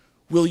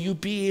will you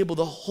be able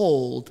to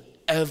hold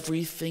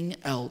everything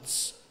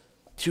else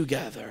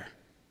together.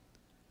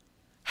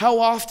 How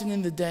often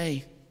in the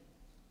day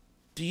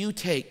do you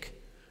take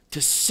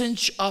to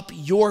cinch up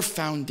your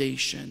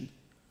foundation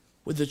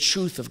with the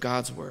truth of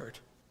God's word?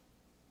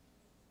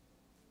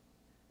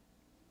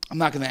 I'm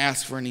not going to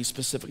ask for any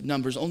specific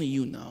numbers, only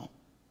you know.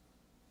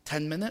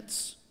 10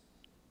 minutes?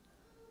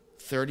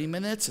 30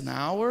 minutes? An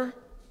hour?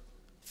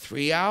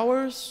 3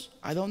 hours?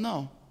 I don't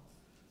know.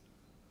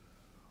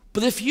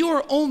 But if you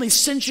are only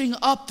cinching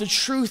up the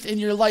truth in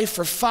your life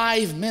for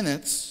 5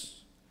 minutes,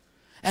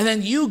 and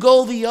then you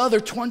go the other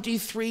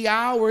 23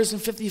 hours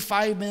and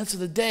 55 minutes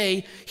of the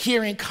day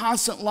hearing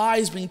constant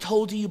lies being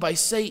told to you by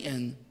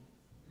Satan,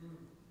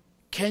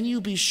 can you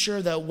be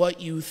sure that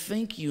what you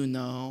think you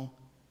know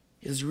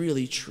is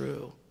really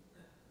true?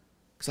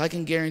 Because I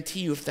can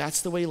guarantee you, if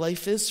that's the way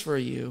life is for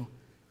you,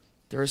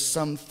 there are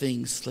some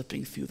things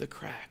slipping through the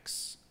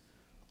cracks.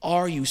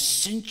 Are you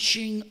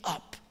cinching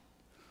up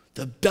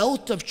the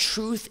belt of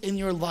truth in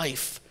your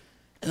life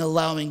and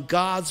allowing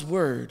God's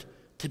word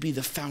to be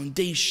the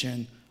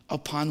foundation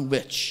upon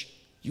which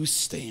you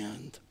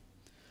stand?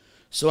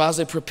 So as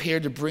I prepare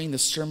to bring the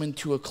sermon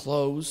to a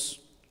close,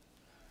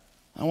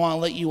 I want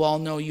to let you all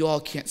know, you all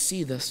can't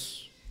see this,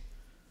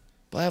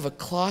 but I have a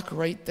clock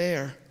right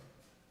there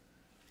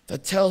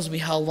that tells me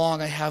how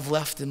long I have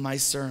left in my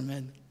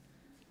sermon.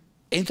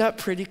 Ain't that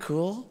pretty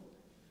cool?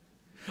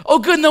 Oh,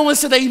 good, no one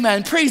said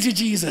amen. Praise you,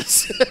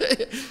 Jesus.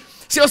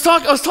 See, I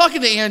was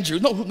talking to Andrew.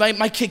 No,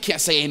 my kid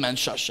can't say amen.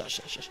 Shush, shush,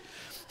 shush, shush.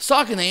 I was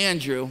talking to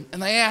Andrew,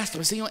 and I asked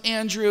him, I said,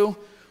 Andrew,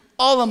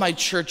 all of my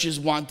churches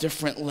want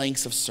different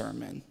lengths of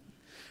sermon.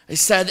 I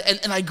said,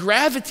 and I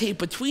gravitate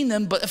between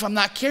them, but if I'm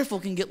not careful,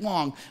 it can get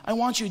long. I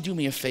want you to do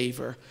me a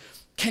favor.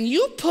 Can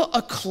you put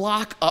a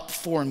clock up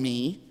for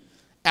me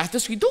at the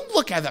screen? Don't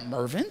look at it,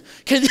 Mervyn.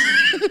 Can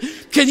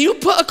you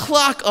put a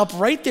clock up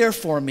right there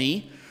for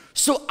me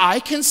so I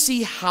can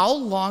see how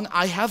long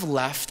I have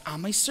left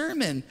on my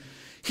sermon?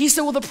 He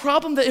said, well, the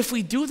problem that if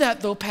we do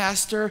that, though,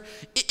 Pastor,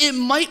 it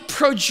might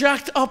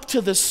project up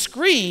to the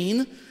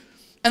screen,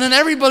 and then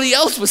everybody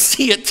else will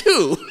see it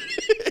too.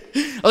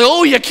 Like,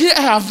 oh, you can't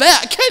have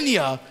that, can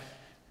you?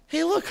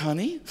 Hey, look,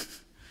 honey.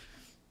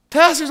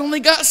 Pastor's only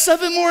got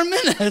 7 more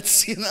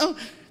minutes, you know.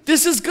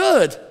 This is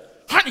good.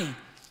 Honey,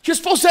 you're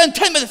supposed to end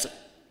 10 minutes.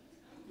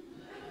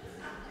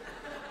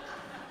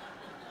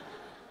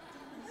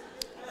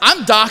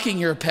 I'm docking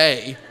your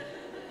pay.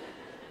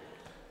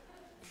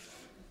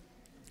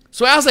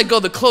 So as I go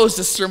to close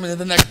this sermon in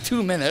the next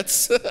 2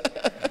 minutes,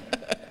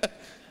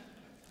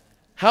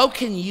 how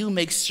can you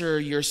make sure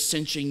you're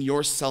cinching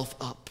yourself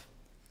up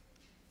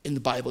in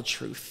the Bible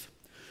truth?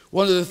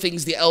 One of the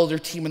things the elder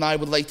team and I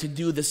would like to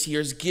do this year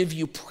is give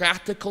you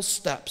practical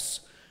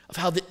steps of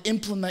how to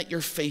implement your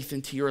faith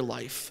into your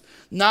life.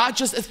 Not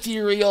just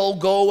ethereal,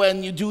 go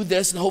and you do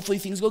this and hopefully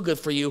things go good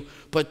for you,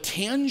 but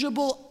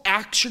tangible,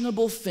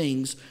 actionable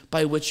things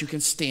by which you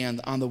can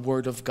stand on the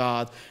word of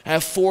God. I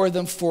have 4 of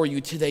them for you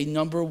today.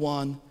 Number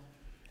 1,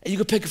 and you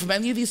can pick from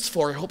any of these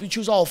 4. I hope you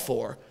choose all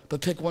 4,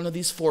 but pick one of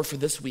these 4 for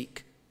this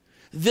week.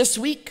 This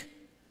week,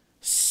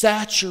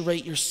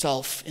 saturate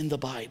yourself in the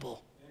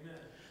Bible.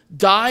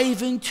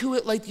 Dive into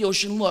it like the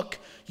ocean. Look,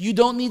 you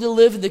don't need to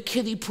live in the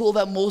kiddie pool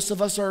that most of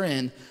us are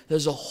in.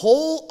 There's a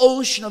whole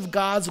ocean of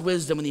God's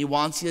wisdom, and he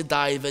wants you to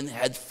dive in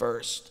head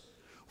first.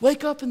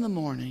 Wake up in the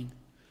morning.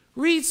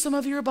 Read some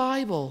of your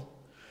Bible.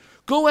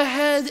 Go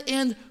ahead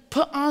and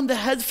put on the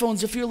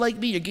headphones if you're like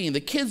me. You're getting the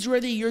kids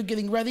ready. You're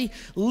getting ready.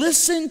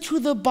 Listen to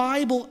the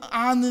Bible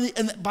on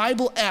the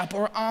Bible app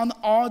or on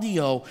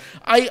audio.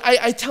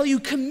 I tell you,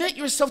 commit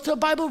yourself to a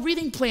Bible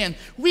reading plan.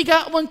 We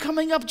got one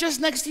coming up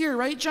just next year,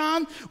 right,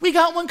 John? We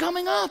got one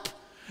coming up.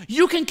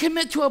 You can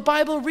commit to a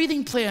Bible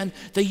reading plan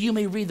that you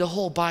may read the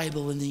whole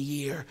Bible in a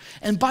year.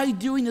 And by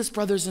doing this,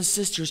 brothers and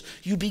sisters,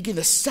 you begin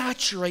to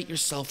saturate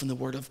yourself in the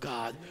Word of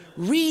God.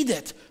 Read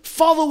it.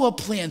 Follow a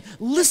plan.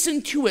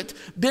 Listen to it.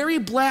 Barry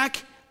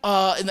Black,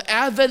 in the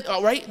Advent,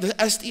 right, the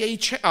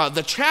SDA,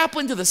 the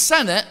chaplain to the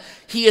Senate,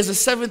 he is a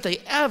Seventh-day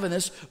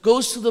Adventist,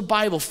 goes to the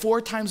Bible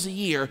 4 times a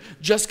year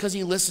just because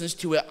he listens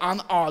to it on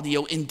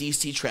audio in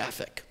D.C.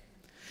 traffic.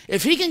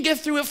 If he can get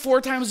through it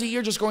 4 times a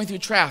year just going through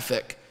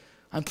traffic,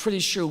 I'm pretty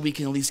sure we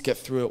can at least get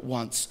through it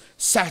once.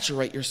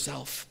 Saturate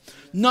yourself.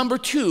 Number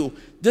 2,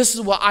 this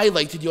is what I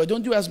like to do. I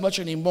don't do as much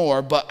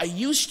anymore, but I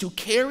used to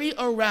carry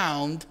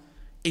around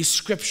a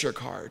scripture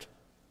card.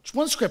 Just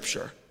one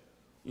scripture.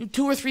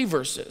 2 or 3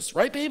 verses,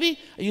 right, baby?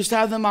 I used to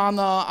have them on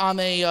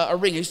a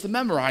ring. I used to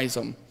memorize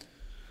them.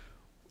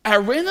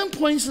 At random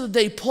points of the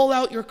day, pull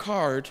out your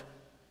card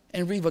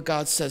and read what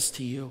God says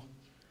to you.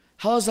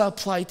 How does that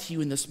apply to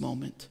you in this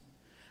moment?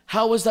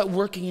 How is that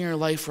working in your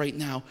life right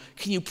now?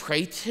 Can you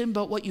pray to him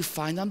about what you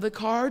find on the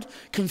card?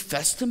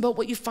 Confess to him about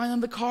what you find on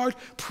the card?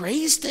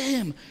 Praise to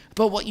him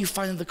about what you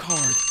find on the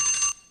card.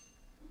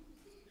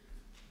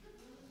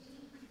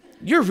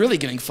 You're really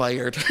getting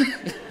fired.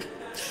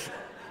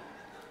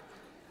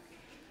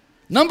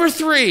 Number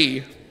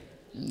 3.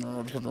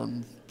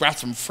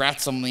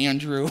 Fratsum,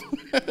 Andrew.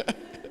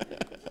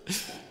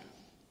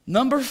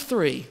 Number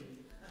 3.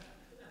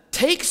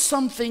 Take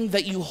something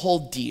that you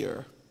hold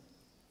dear,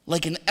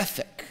 like an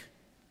ethic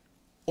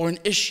or an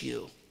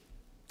issue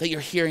that you're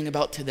hearing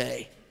about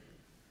today,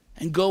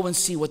 and go and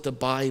see what the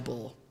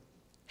Bible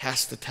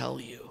has to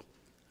tell you.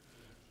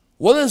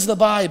 What does the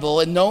Bible,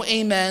 and no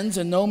amens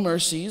and no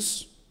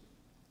mercies,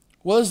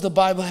 what does the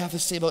Bible have to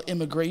say about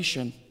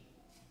immigration,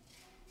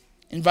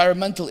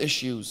 environmental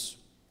issues,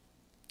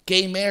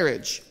 gay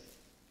marriage,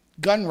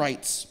 gun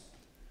rights,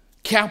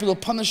 capital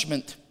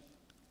punishment,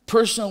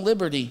 personal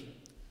liberty,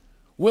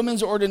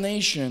 women's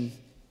ordination,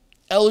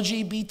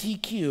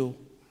 LGBTQ?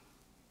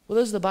 What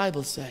does the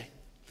Bible say?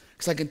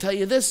 Because I can tell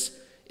you this,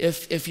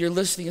 if you're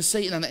listening to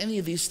Satan on any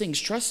of these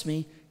things, trust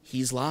me,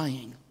 he's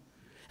lying.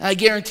 And I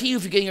guarantee you,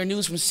 if you're getting your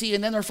news from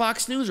CNN or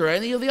Fox News or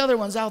any of the other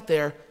ones out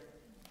there,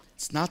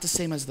 it's not the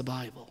same as the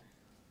Bible.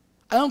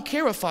 I don't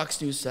care what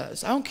Fox News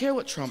says. I don't care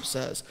what Trump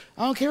says.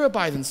 I don't care what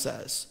Biden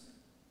says.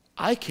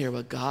 I care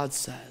what God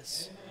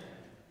says.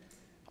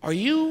 Are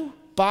you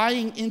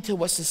buying into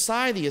what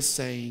society is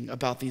saying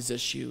about these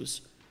issues?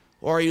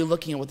 Or are you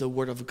looking at what the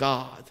Word of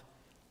God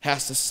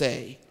has to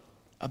say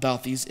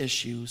about these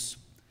issues?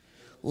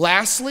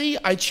 Lastly,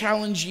 I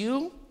challenge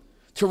you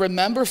to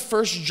remember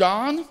 1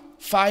 John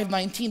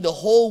 5:19. The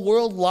whole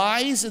world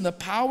lies in the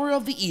power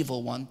of the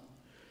evil one.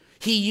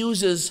 He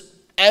uses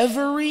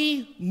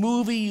every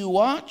movie you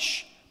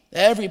watch,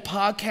 every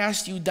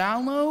podcast you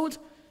download,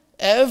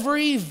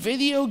 every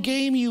video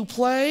game you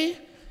play,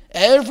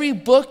 every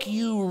book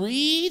you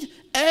read,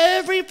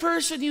 every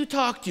person you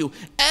talk to,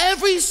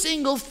 every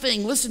single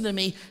thing, listen to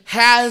me,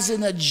 has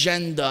an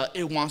agenda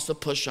it wants to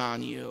push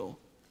on you.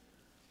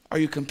 Are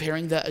you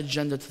comparing that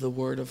agenda to the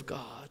Word of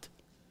God?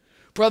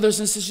 Brothers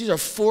and sisters, these are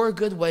 4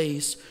 good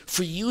ways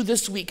for you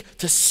this week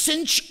to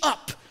cinch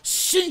up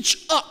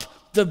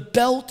the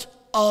belt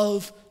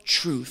of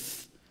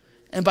truth.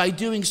 And by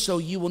doing so,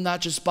 you will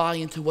not just buy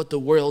into what the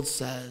world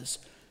says.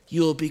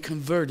 You will be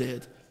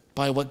converted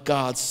by what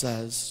God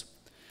says.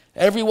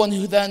 Everyone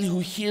who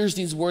hears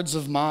these words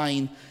of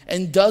mine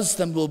and does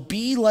them will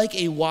be like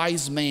a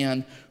wise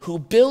man who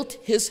built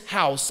his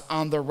house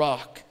on the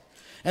rock.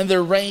 And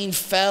the rain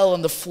fell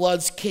and the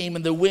floods came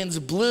and the winds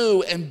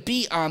blew and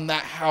beat on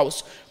that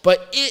house.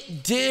 But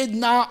it did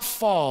not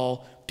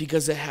fall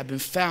because it had been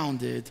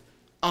founded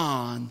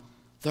on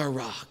the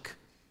rock.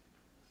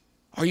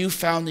 Are you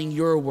founding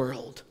your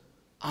world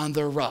on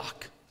the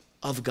rock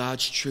of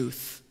God's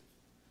truth?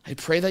 I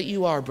pray that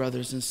you are,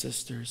 brothers and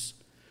sisters.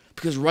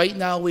 Because right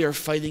now we are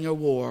fighting a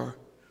war.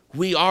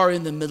 We are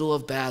in the middle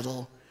of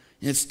battle.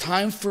 And it's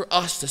time for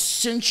us to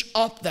cinch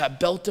up that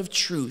belt of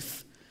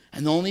truth.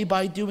 And only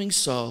by doing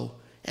so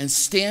and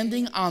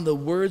standing on the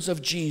words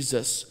of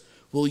Jesus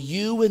will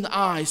you and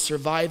I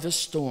survive the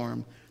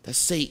storm that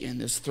Satan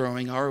is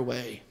throwing our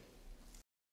way.